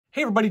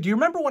Hey everybody, do you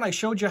remember when I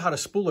showed you how to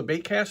spool a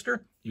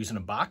baitcaster using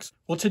a box?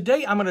 Well,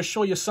 today I'm going to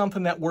show you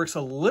something that works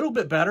a little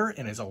bit better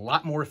and is a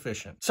lot more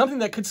efficient. Something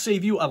that could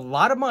save you a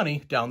lot of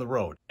money down the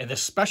road. And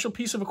this special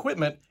piece of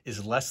equipment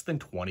is less than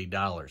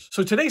 $20.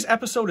 So today's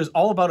episode is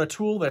all about a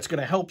tool that's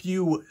going to help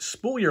you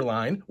spool your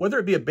line, whether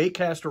it be a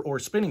baitcaster or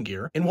spinning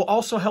gear, and will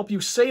also help you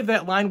save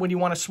that line when you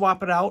want to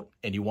swap it out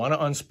and you want to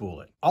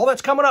unspool it. All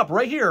that's coming up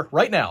right here,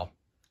 right now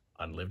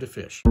on Live to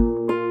Fish.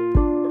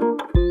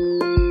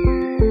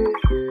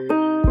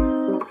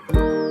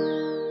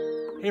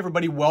 Hey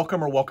everybody,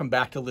 welcome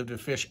back to Live to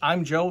Fish.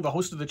 I'm Joe, the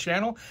host of the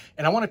channel,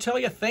 and I want to tell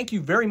you thank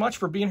you very much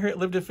for being here at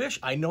Live to Fish.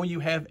 I know you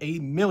have a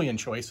million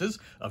choices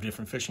of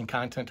different fishing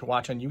content to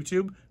watch on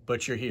YouTube,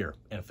 but you're here,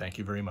 and thank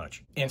you very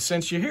much. And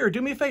since you're here,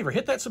 do me a favor,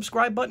 hit that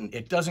subscribe button.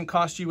 It doesn't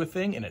cost you a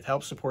thing, and it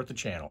helps support the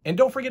channel. And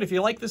don't forget, if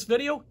you like this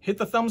video, hit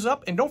the thumbs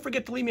up, and don't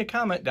forget to leave me a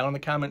comment down in the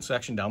comment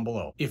section down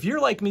below. If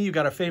you're like me, you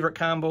got a favorite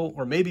combo,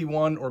 or maybe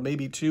one, or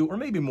maybe two, or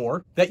maybe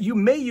more, that you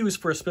may use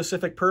for a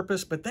specific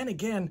purpose, but then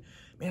again,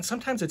 man,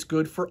 sometimes it's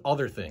good for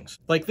other things.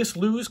 Like this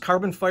Lew's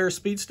Carbon Fire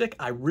Speed Stick,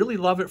 I really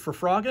love it for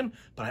frogging,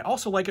 but I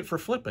also like it for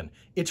flipping.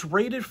 It's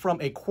rated from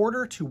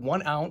 1/4 to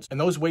 1 ounce, and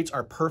those weights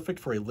are perfect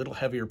for a little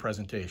heavier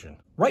presentation.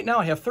 Right now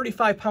I have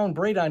 35-pound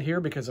braid on here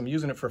because I'm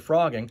using it for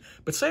frogging,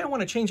 but say I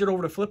want to change it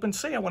over to flipping,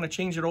 say I want to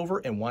change it over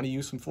and want to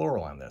use some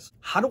fluoro on this.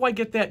 How do I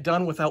get that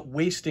done without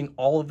wasting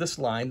all of this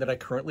line that I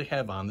currently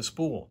have on the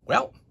spool?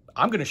 Well,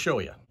 I'm going to show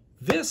you.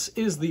 This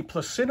is the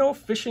Plusinno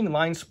fishing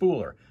line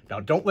spooler. Now,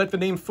 don't let the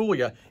name fool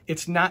you.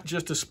 It's not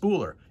just a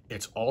spooler.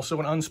 It's also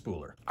an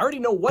unspooler. I already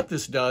know what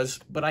this does,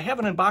 but I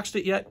haven't unboxed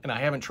it yet, and I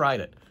haven't tried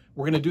it.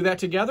 We're going to do that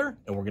together,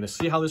 and we're going to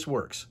see how this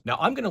works. Now,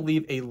 I'm going to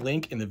leave a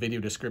link in the video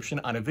description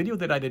on a video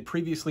that I did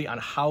previously on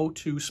how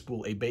to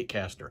spool a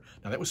baitcaster.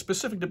 Now, that was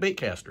specific to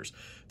baitcasters.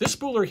 This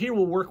spooler here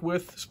will work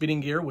with spinning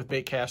gear, with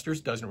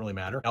baitcasters, doesn't really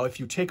matter. Now, if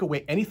you take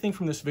away anything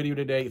from this video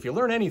today, if you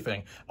learn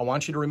anything, I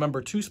want you to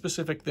remember two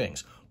specific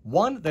things.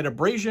 One, that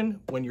abrasion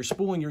when you're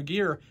spooling your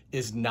gear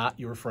is not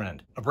your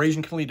friend.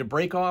 Abrasion can lead to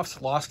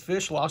break-offs, lost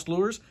fish, lost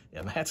lures,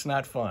 and that's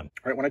not fun.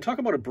 All right, when I talk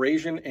about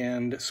abrasion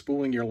and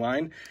spooling your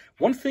line,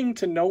 one thing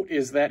to note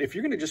is that if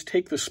you're going to just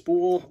take the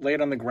spool, lay it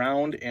on the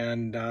ground,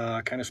 and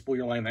kind of spool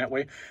your line that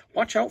way,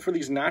 watch out for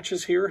these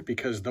notches here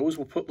because those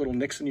will put little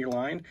nicks in your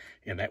line,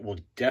 and that will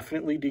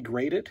definitely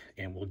degrade it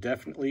and will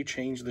definitely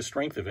change the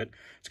strength of it.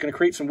 It's going to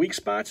create some weak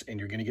spots, and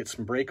you're going to get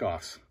some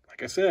break-offs.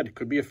 Like I said, it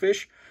could be a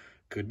fish,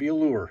 could be a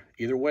lure.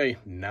 Either way,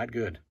 not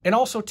good. And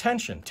also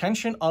tension.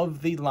 Tension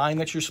of the line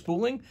that you're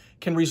spooling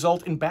can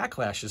result in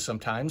backlashes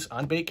sometimes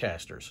on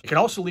baitcasters. It can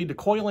also lead to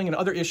coiling and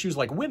other issues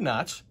like wind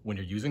knots when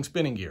you're using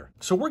spinning gear.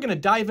 So we're going to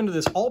dive into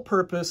this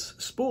all-purpose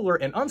spooler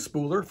and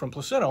unspooler from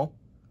Plusinno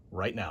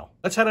right now.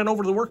 Let's head on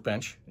over to the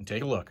workbench and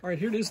take a look. All right,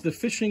 here it is, the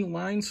fishing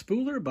line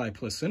spooler by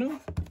Plusinno.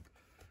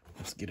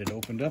 Let's get it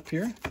opened up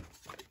here.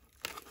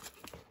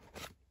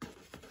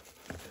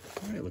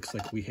 All right, looks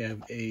like we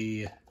have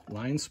a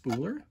line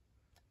spooler.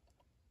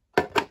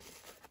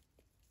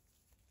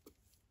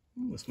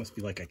 This must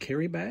be like a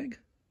carry bag.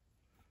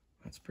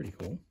 That's pretty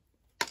cool.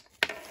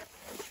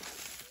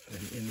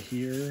 And in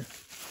here,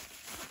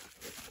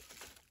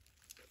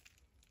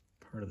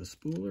 part of the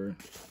spooler.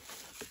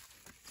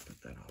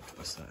 Put that off to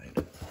the side.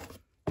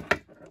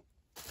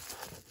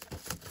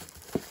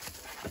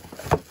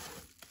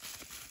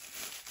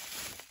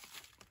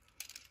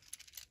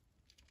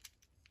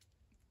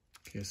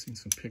 Okay, I've seen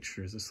some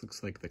pictures. This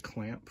looks like the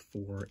clamp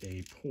for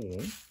a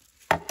pole.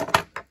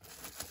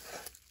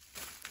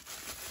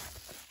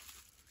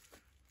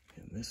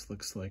 This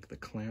looks like the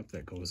clamp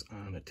that goes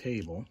on a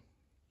table.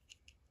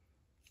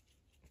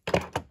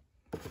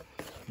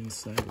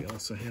 Inside we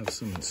also have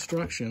some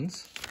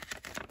instructions.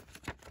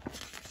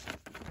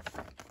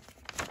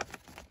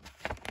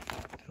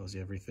 Tells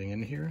you everything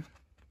in here.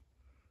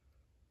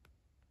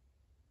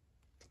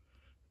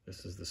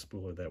 This is the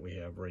spooler that we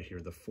have right here,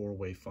 the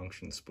 4-way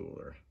function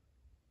spooler.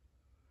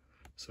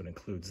 So it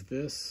includes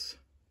this,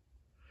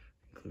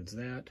 includes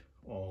that,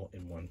 all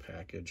in one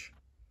package.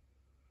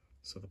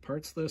 So the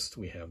parts list,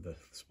 we have the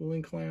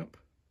spooling clamp,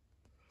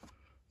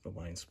 the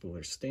line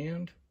spooler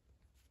stand,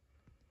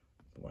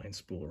 the line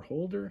spooler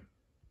holder,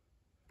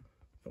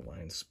 the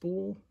line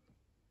spool,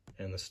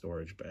 and the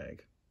storage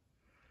bag.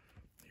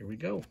 Here we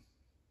go.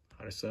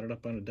 How to set it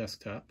up on a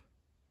desktop.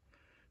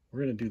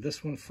 We're going to do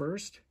this one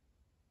first.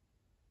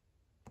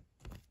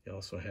 You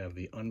also have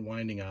the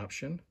unwinding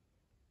option.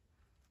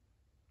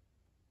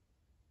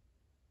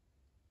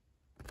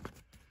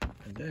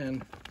 And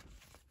then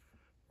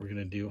we're going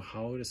to do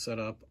how to set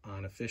up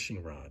on a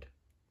fishing rod,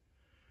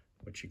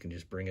 which you can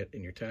just bring it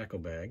in your tackle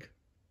bag.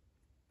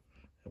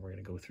 And we're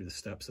going to go through the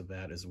steps of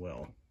that as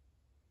well,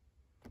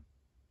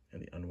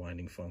 and the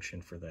unwinding function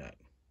for that.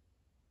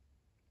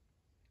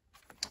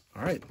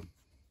 All right,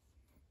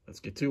 let's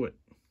get to it.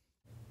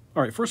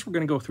 All right, first we're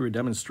going to go through a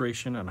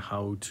demonstration on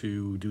how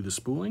to do the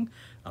spooling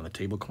on the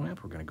table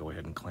clamp. We're going to go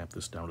ahead and clamp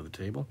this down to the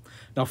table.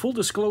 Now, full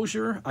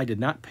disclosure, I did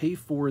not pay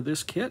for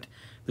this kit.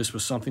 This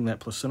was something that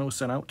Plusinno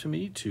sent out to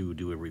me to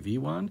do a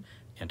review on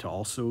and to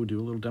also do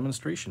a little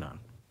demonstration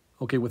on.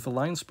 Okay, with the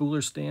line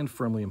spooler stand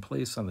firmly in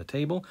place on the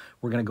table,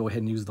 we're going to go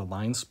ahead and use the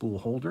line spool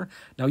holder.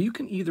 Now you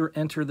can either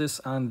enter this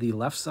on the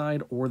left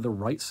side or the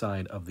right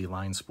side of the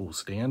line spool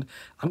stand.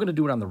 I'm going to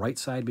do it on the right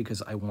side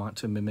because I want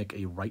to mimic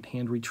a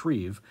right-hand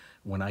retrieve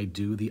when I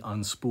do the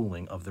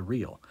unspooling of the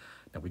reel.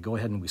 Now we go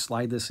ahead and we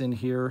slide this in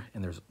here,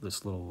 and there's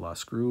this little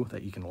screw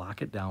that you can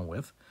lock it down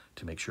with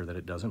to make sure that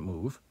it doesn't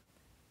move.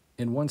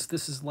 And once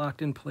this is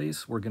locked in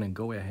place, we're going to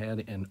go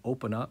ahead and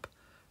open up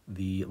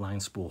the line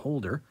spool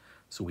holder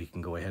so we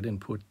can go ahead and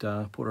put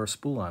our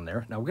spool on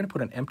there. Now we're going to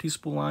put an empty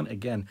spool on.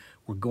 Again,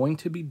 we're going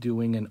to be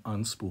doing an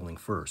unspooling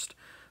first.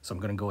 So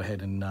I'm going to go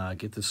ahead and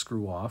get this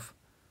screw off,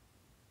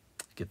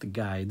 get the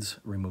guides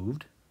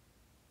removed,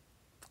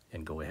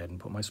 and go ahead and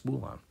put my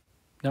spool on.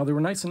 Now they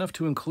were nice enough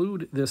to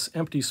include this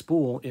empty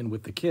spool in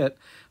with the kit.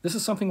 This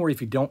is something where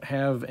if you don't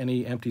have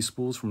any empty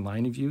spools from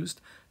line you've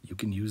used, you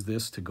can use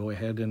this to go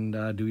ahead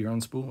and do your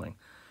unspooling.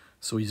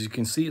 So as you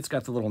can see, it's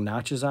got the little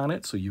notches on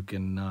it, so you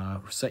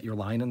can set your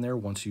line in there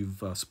once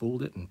you've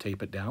spooled it and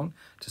tape it down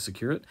to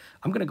secure it.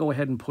 I'm going to go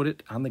ahead and put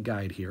it on the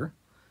guide here,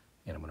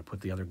 and I'm going to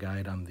put the other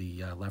guide on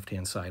the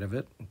left-hand side of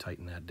it and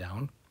tighten that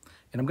down.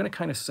 And I'm going to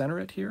kind of center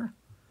it here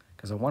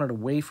because I want it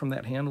away from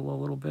that handle a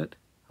little bit.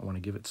 I want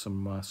to give it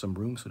some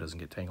room so it doesn't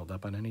get tangled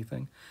up on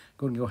anything. I'm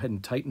going to go ahead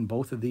and tighten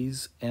both of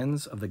these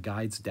ends of the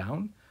guides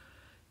down.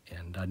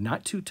 And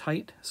not too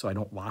tight so I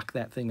don't lock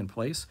that thing in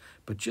place,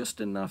 but just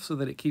enough so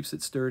that it keeps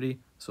it sturdy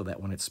so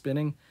that when it's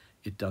spinning,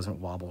 it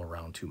doesn't wobble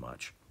around too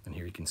much. And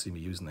here you can see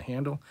me using the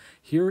handle.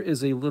 Here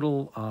is a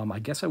little, I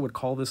guess I would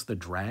call this the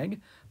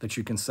drag that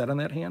you can set on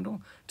that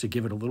handle to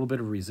give it a little bit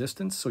of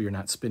resistance so you're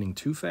not spinning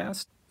too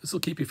fast. This will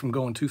keep you from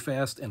going too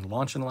fast and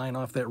launching the line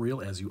off that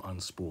reel as you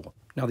unspool.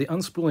 Now the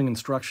unspooling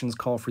instructions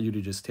call for you to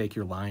just take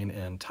your line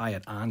and tie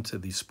it onto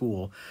the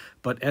spool.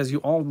 But as you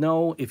all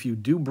know, if you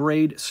do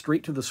braid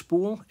straight to the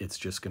spool, it's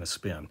just going to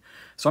spin.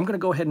 So I'm going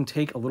to go ahead and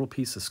take a little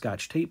piece of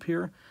Scotch tape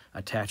here,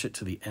 attach it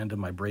to the end of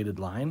my braided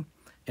line,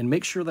 and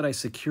make sure that I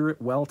secure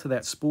it well to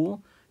that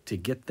spool to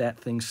get that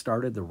thing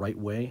started the right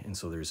way and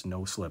so there's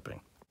no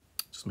slipping.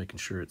 Just making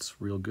sure it's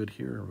real good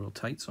here, real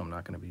tight, so I'm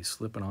not going to be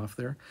slipping off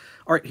there.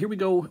 All right, here we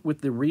go with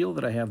the reel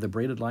that I have the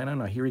braided line on.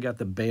 Now here we got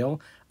the bail.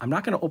 I'm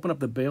not going to open up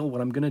the bail. What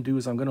I'm going to do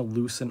is I'm going to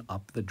loosen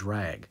up the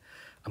drag.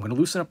 I'm going to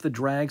loosen up the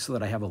drag so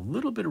that I have a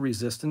little bit of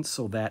resistance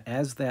so that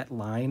as that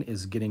line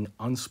is getting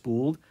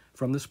unspooled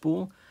from the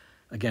spool,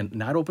 again,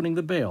 not opening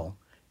the bail,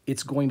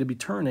 it's going to be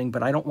turning,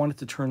 but I don't want it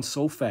to turn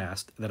so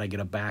fast that I get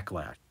a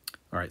backlash.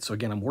 All right, so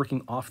again, I'm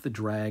working off the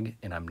drag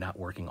and I'm not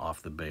working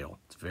off the bail.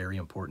 It's very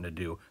important to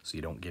do so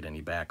you don't get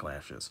any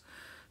backlashes.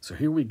 So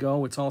here we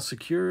go, it's all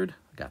secured.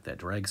 Got that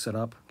drag set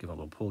up, give it a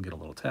little pull, get a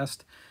little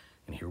test.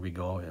 And here we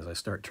go, as I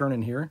start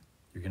turning here,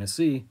 you're gonna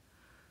see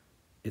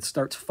it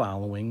starts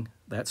following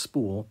that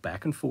spool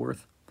back and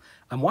forth.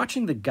 I'm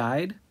watching the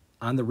guide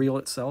on the reel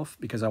itself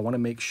because I want to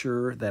make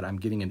sure that I'm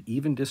getting an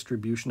even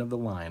distribution of the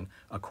line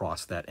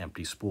across that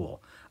empty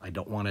spool. I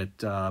don't want it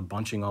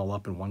bunching all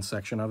up in one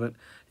section of it.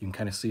 You can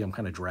kind of see I'm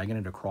kind of dragging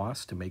it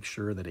across to make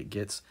sure that it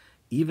gets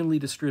evenly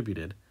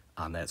distributed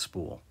on that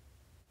spool.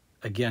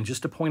 Again,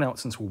 just to point out,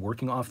 since we're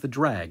working off the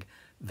drag,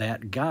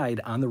 that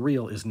guide on the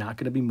reel is not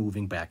going to be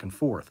moving back and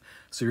forth.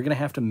 So you're going to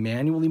have to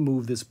manually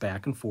move this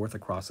back and forth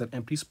across that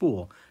empty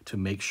spool to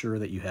make sure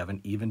that you have an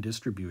even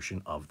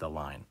distribution of the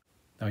line.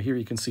 Now here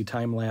you can see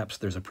time-lapse,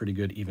 there's a pretty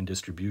good even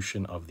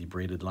distribution of the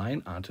braided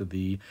line onto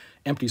the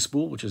empty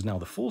spool, which is now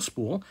the full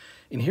spool.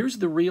 And here's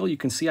the reel. You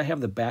can see I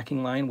have the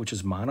backing line, which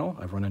is mono.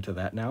 I've run into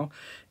that now.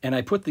 And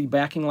I put the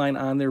backing line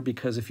on there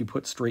because if you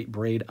put straight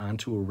braid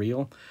onto a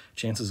reel,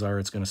 chances are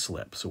it's going to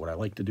slip. So what I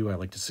like to do, I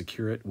like to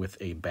secure it with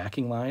a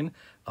backing line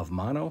of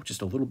mono,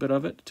 just a little bit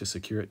of it to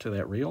secure it to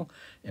that reel.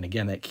 And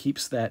again, that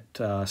keeps that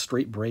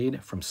straight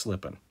braid from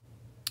slipping.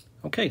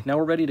 Okay, now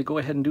we're ready to go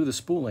ahead and do the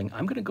spooling.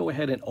 I'm going to go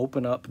ahead and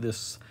open up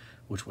this,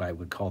 which I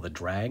would call the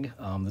drag,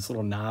 this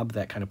little knob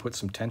that kind of puts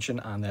some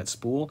tension on that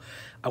spool.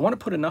 I want to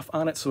put enough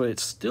on it so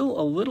it's still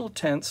a little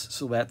tense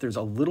so that there's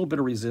a little bit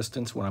of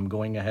resistance when I'm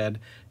going ahead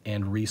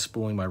and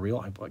re-spooling my reel.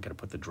 I've got to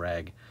put the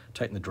drag,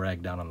 tighten the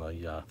drag down on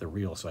the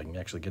reel so I can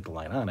actually get the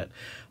line on it.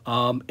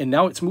 And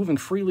now it's moving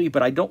freely,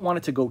 but I don't want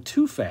it to go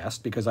too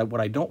fast because what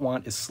I don't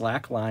want is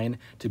slack line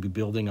to be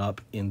building up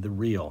in the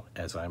reel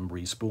as I'm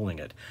re-spooling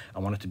it. I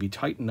want it to be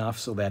tight enough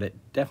so that it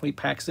definitely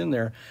packs in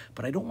there,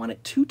 but I don't want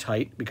it too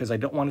tight because I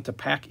don't want it to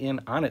pack in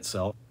on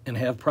itself and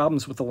have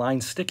problems with the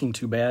line sticking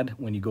too bad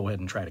when you go ahead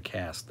and try to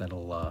cast.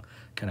 That'll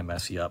kind of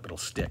mess you up. It'll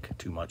stick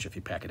too much if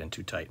you pack it in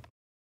too tight.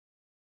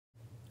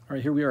 All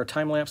right, here we are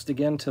time-lapsed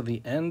again to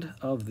the end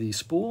of the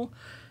spool.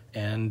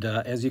 And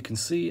as you can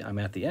see, I'm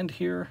at the end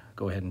here.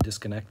 Go ahead and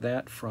disconnect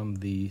that from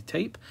the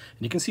tape.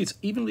 And you can see it's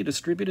evenly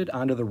distributed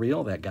onto the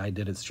reel. That guy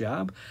did its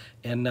job.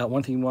 And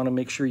one thing you want to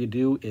make sure you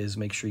do is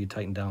make sure you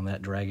tighten down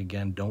that drag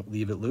again. Don't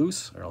leave it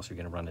loose, or else you're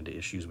going to run into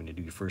issues when you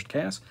do your first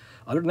cast.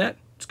 Other than that,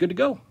 it's good to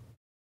go.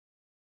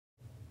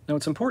 Now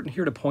it's important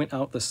here to point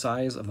out the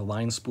size of the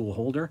line spool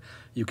holder.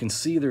 You can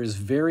see there's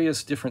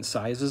various different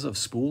sizes of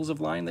spools of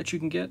line that you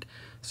can get.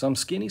 Some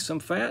skinny, some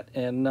fat,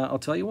 and I'll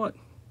tell you what,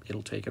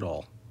 it'll take it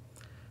all.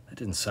 That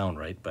didn't sound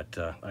right, but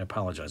I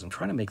apologize. I'm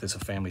trying to make this a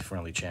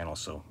family-friendly channel,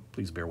 so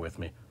please bear with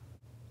me.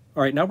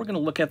 All right, now we're going to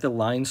look at the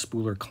line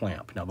spooler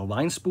clamp. Now, the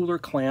line spooler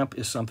clamp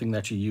is something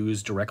that you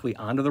use directly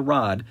onto the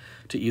rod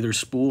to either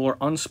spool or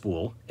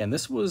unspool. And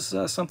this was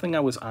something I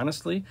was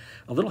honestly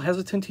a little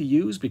hesitant to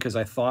use because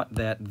I thought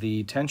that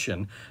the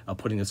tension of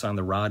putting this on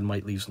the rod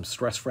might leave some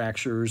stress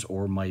fractures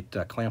or might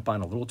clamp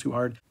on a little too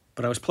hard.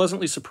 But I was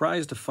pleasantly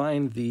surprised to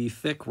find the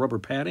thick rubber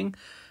padding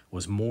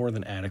was more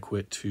than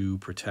adequate to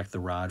protect the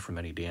rod from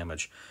any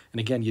damage. And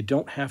again, you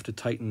don't have to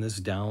tighten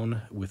this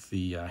down with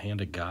the hand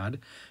of God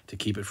to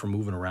keep it from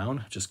moving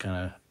around. Just kind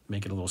of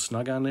make it a little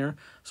snug on there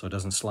so it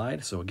doesn't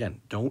slide. So again,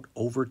 don't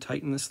over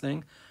tighten this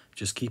thing.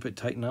 Just keep it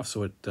tight enough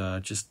so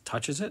it just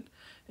touches it,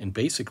 and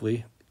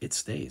basically it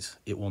stays.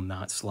 It will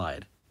not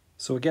slide.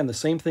 So again, the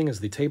same thing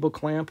as the table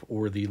clamp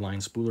or the line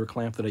spooler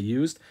clamp that I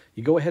used.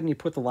 You go ahead and you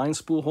put the line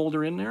spool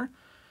holder in there,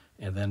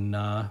 and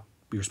then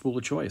your spool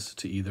of choice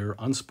to either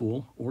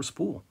unspool or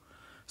spool.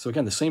 So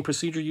again, the same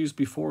procedure used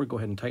before. Go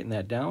ahead and tighten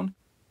that down.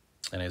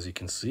 And as you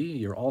can see,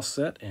 you're all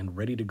set and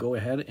ready to go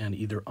ahead and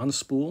either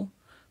unspool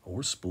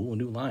or spool a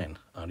new line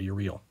onto your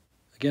reel.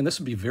 Again, this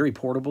would be very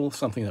portable,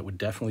 something that would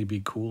definitely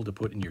be cool to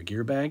put in your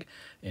gear bag,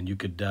 and you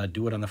could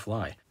do it on the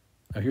fly.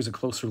 Now here's a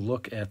closer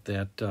look at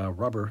that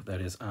rubber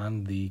that is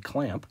on the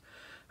clamp.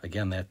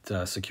 Again,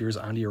 that secures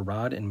onto your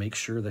rod and makes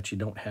sure that you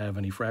don't have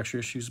any fracture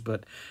issues,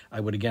 but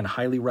I would, again,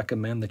 highly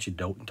recommend that you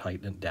don't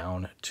tighten it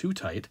down too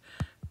tight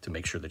to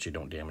make sure that you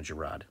don't damage your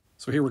rod.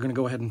 So here we're going to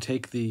go ahead and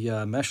take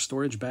the mesh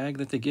storage bag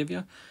that they give you.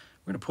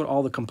 We're going to put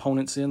all the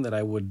components in that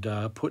I would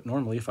put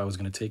normally if I was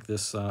going to take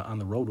this on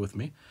the road with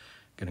me.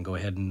 Going to go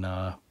ahead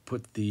and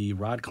put the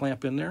rod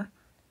clamp in there.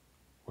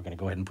 We're going to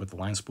go ahead and put the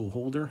line spool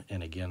holder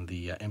and, again,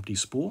 the empty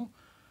spool,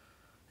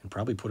 and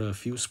probably put a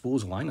few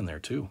spools of line in there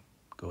too.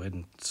 Go ahead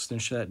and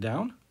cinch that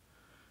down.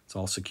 It's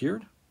all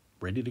secured,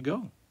 ready to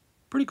go.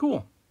 Pretty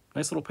cool.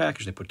 Nice little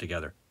package they put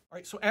together. All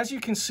right, so as you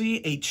can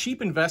see, a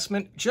cheap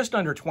investment, just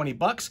under 20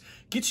 bucks,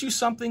 gets you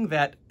something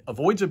that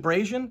avoids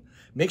abrasion,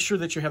 makes sure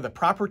that you have the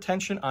proper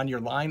tension on your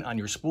line, on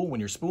your spool when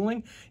you're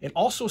spooling. It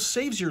also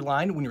saves your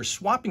line when you're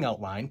swapping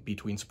out line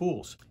between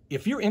spools.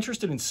 If you're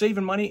interested in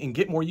saving money and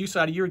get more use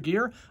out of your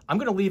gear, I'm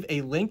going to leave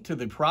a link to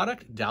the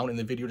product down in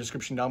the video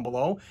description down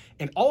below.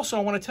 And also,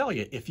 I want to tell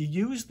you, if you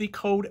use the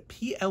code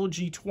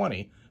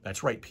PLG20,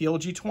 that's right,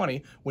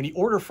 PLG20, when you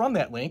order from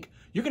that link,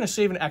 you're going to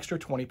save an extra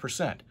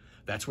 20%.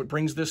 That's what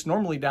brings this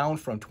normally down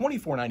from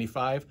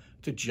 $24.95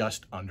 to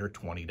just under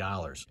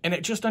 $20. And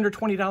at just under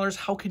 $20,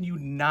 how can you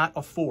not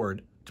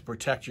afford to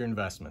protect your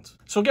investments?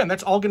 So again,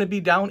 that's all going to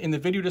be down in the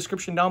video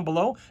description down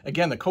below.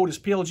 Again, the code is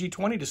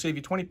PLG20 to save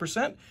you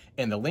 20%,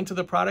 and the link to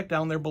the product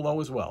down there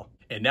below as well.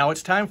 And now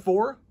it's time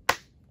for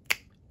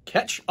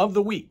catch of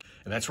the week.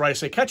 And that's right, I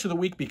say catch of the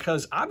week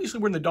because obviously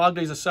we're in the dog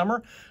days of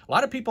summer. A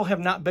lot of people have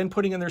not been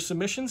putting in their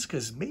submissions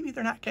because maybe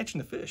they're not catching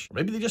the fish. Or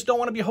maybe they just don't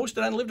want to be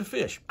hosted on Live to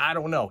Fish. I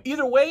don't know.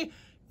 Either way,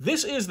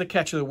 this is the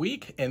catch of the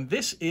week, and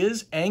this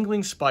is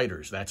angling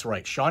spiders. That's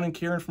right, Sean and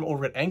Kieran from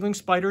over at Angling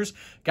Spiders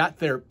got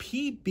their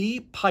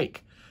PB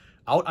pike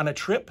out on a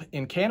trip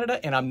in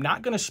Canada, and I'm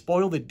not going to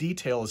spoil the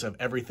details of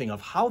everything, of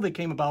how they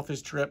came about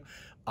this trip,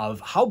 of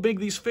how big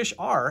these fish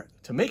are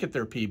to make it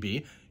their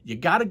PB. You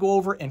got to go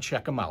over and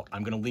check them out.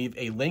 I'm going to leave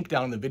a link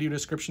down in the video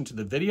description to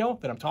the video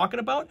that I'm talking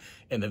about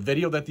and the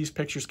video that these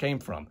pictures came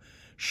from.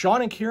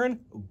 Sean and Kieran,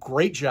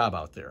 great job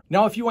out there.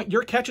 Now, if you want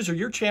your catches or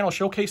your channel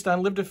showcased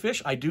on Live to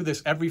Fish, I do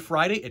this every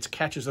Friday. It's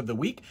catches of the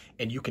week,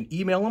 and you can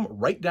email them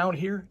right down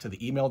here to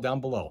the email down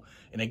below.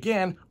 And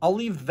again, I'll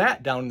leave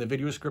that down in the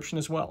video description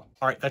as well.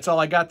 All right, that's all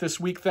I got this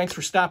week. Thanks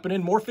for stopping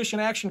in. More fishing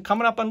action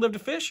coming up on Live to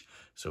Fish.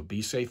 So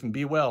be safe and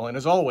be well. And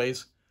as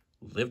always,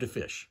 live to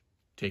fish.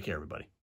 Take care, everybody.